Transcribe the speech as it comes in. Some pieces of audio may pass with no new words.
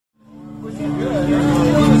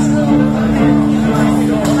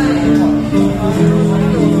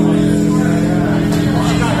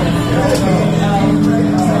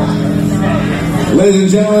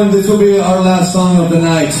Ladies and gentlemen, this will be our last song of the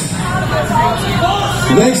night.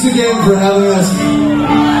 Thanks again for having us.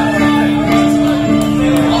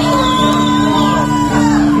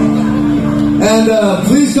 And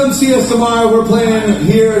please come see us tomorrow. We're playing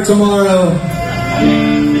here tomorrow.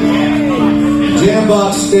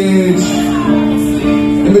 Jambox stage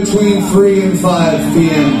in between 3 and 5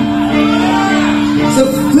 p.m.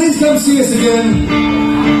 So please come see us again.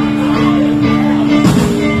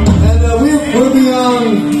 And we're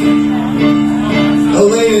beyond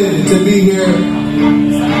elated to be here.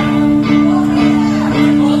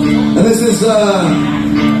 And this is going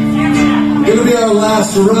to be our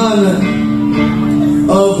last run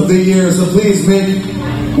of the year, so please make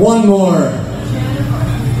one more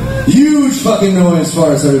huge fucking noise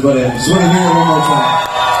for us, everybody. Just want to hear it one more time.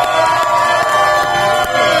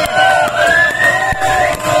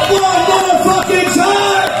 One motherfucking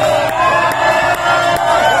time!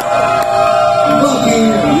 Fucking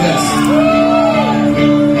yes.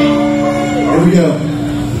 Here we go.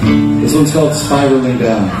 This one's called Spiraling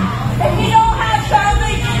Down. If you don't have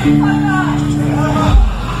salvation, you cannot.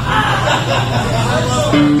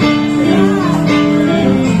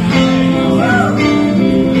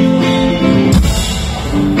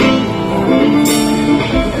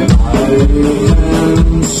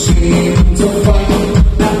 I seem to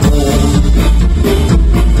find at home.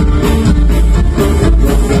 The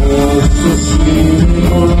forces screaming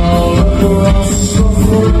all across the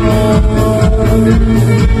floor.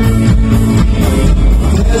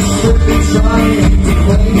 Desperately trying to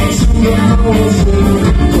cling to emotion,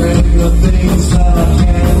 bring the things that I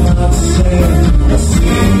cannot say. I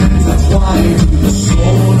seem intertwined to the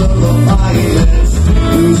soul of the violence,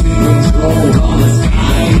 losing control on its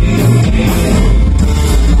guiding hand.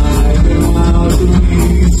 I've been out to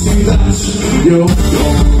leave, see that's your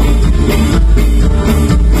goal.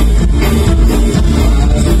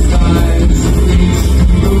 As it finds to reach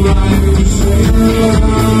the right side.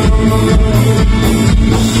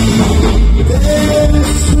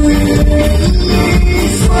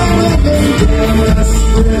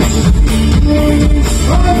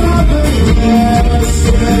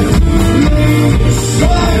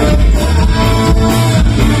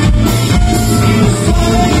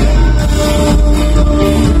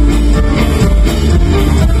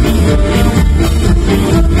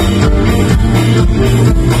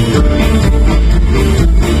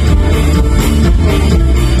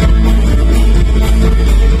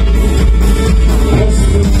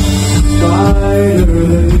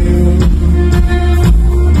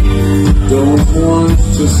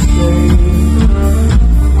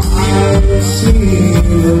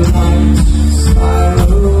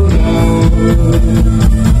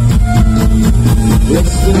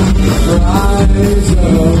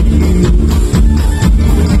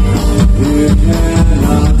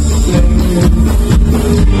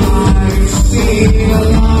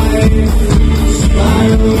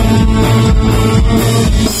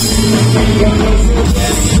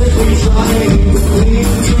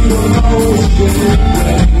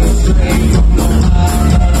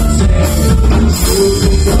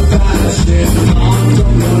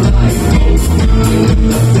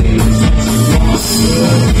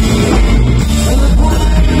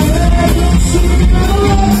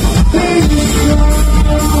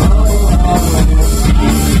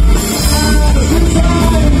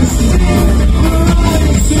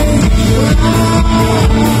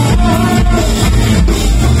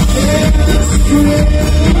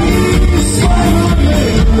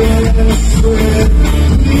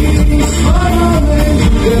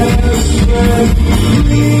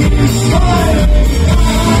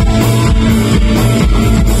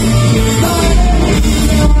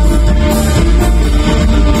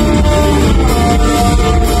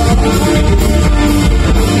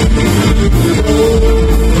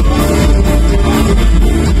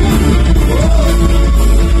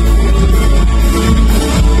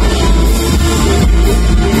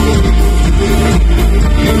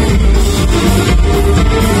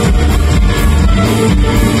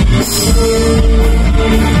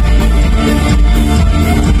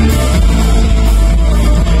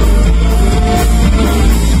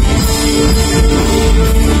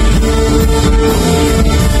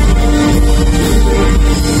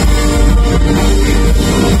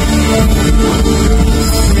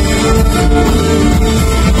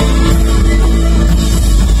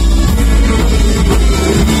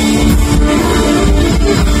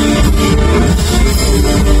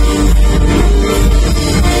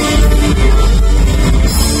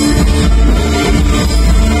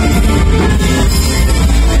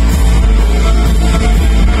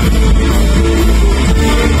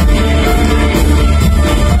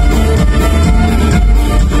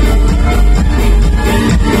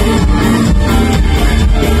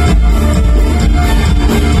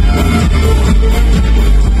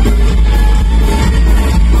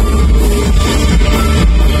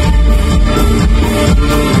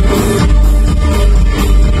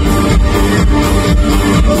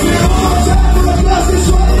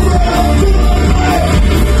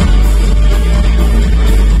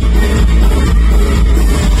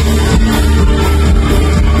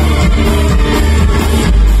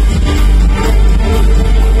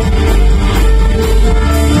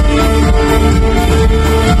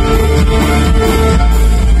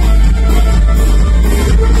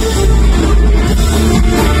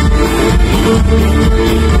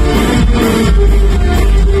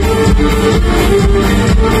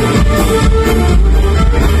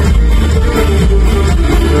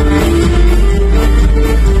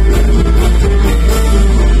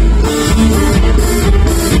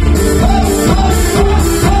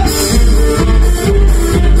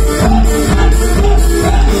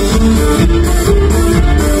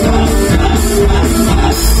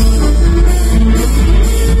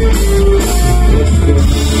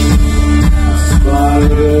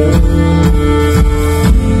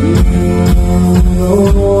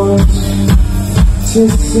 to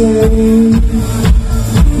say,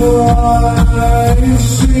 for I've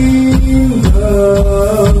seen the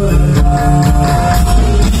light.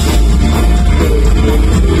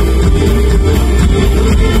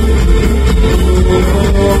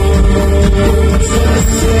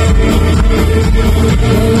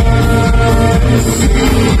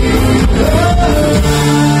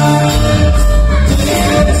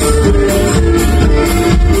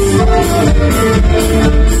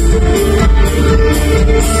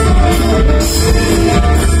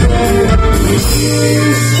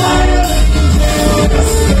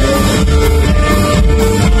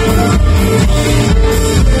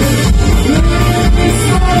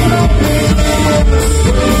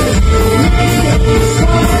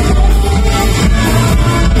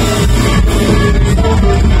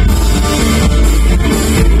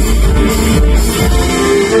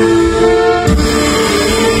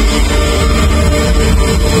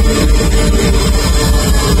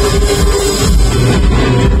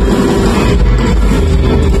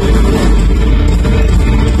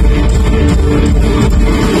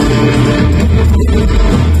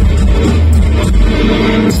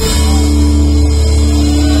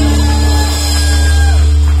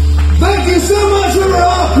 Thank you so much,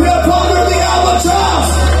 Riverhawk. We are part of the Albatross.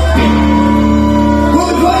 We'll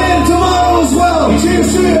be playing tomorrow as well. Cheers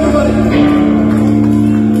to you, everybody.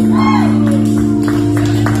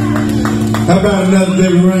 How about another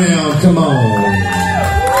big round? Come on.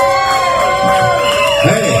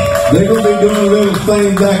 Hey, they're going to be doing a little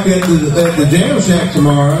thing back at the Jam Shack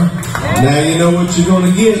tomorrow. Now you know what you're going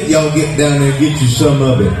to get. Y'all get down there and get you some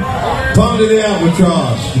of it. Ponder the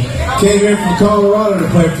Albatross. Came here from Colorado to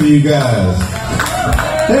play for you guys.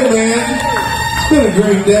 Hey man, it's been a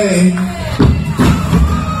great day.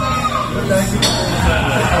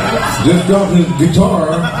 Just dropped his guitar.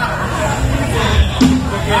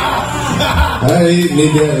 I didn't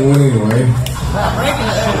need that one anyway.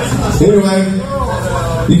 Anyway,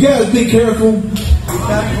 you guys be careful.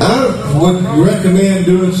 I would recommend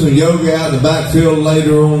doing some yoga out in the backfield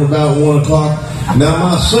later on about 1 o'clock. Now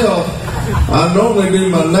myself, I normally do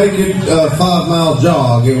my naked 5-mile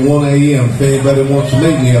jog at 1 a.m. if anybody wants to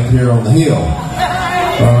meet me up here on the hill.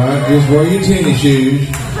 Alright, just wear your tennis shoes.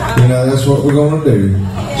 You know, that's what we're going to do.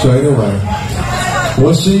 So anyway,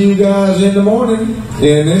 we'll see you guys in the morning.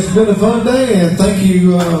 And it's been a fun day. And thank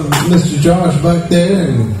you, Mr. Josh back there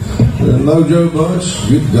and the Mojo Bunch.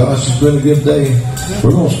 Good gosh, it's been a good day.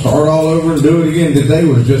 We're going to start all over and do it again. Today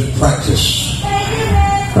was just practice.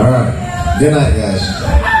 Alright, good night guys.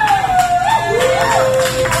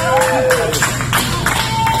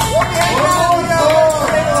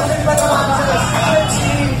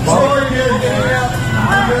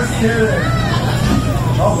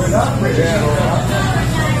 Oh, we're not. We're down.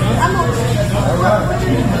 All right.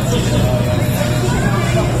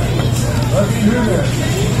 Let's do this.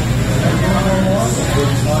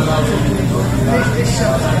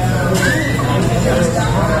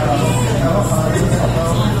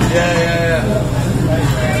 Yeah.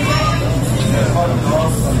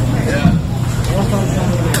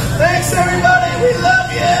 Thanks, everybody. We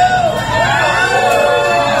love you.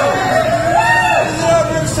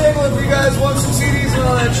 If you guys want some CDs and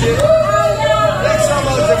all that shit. Thanks so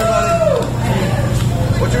much, everybody.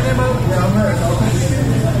 What's your name, Mo?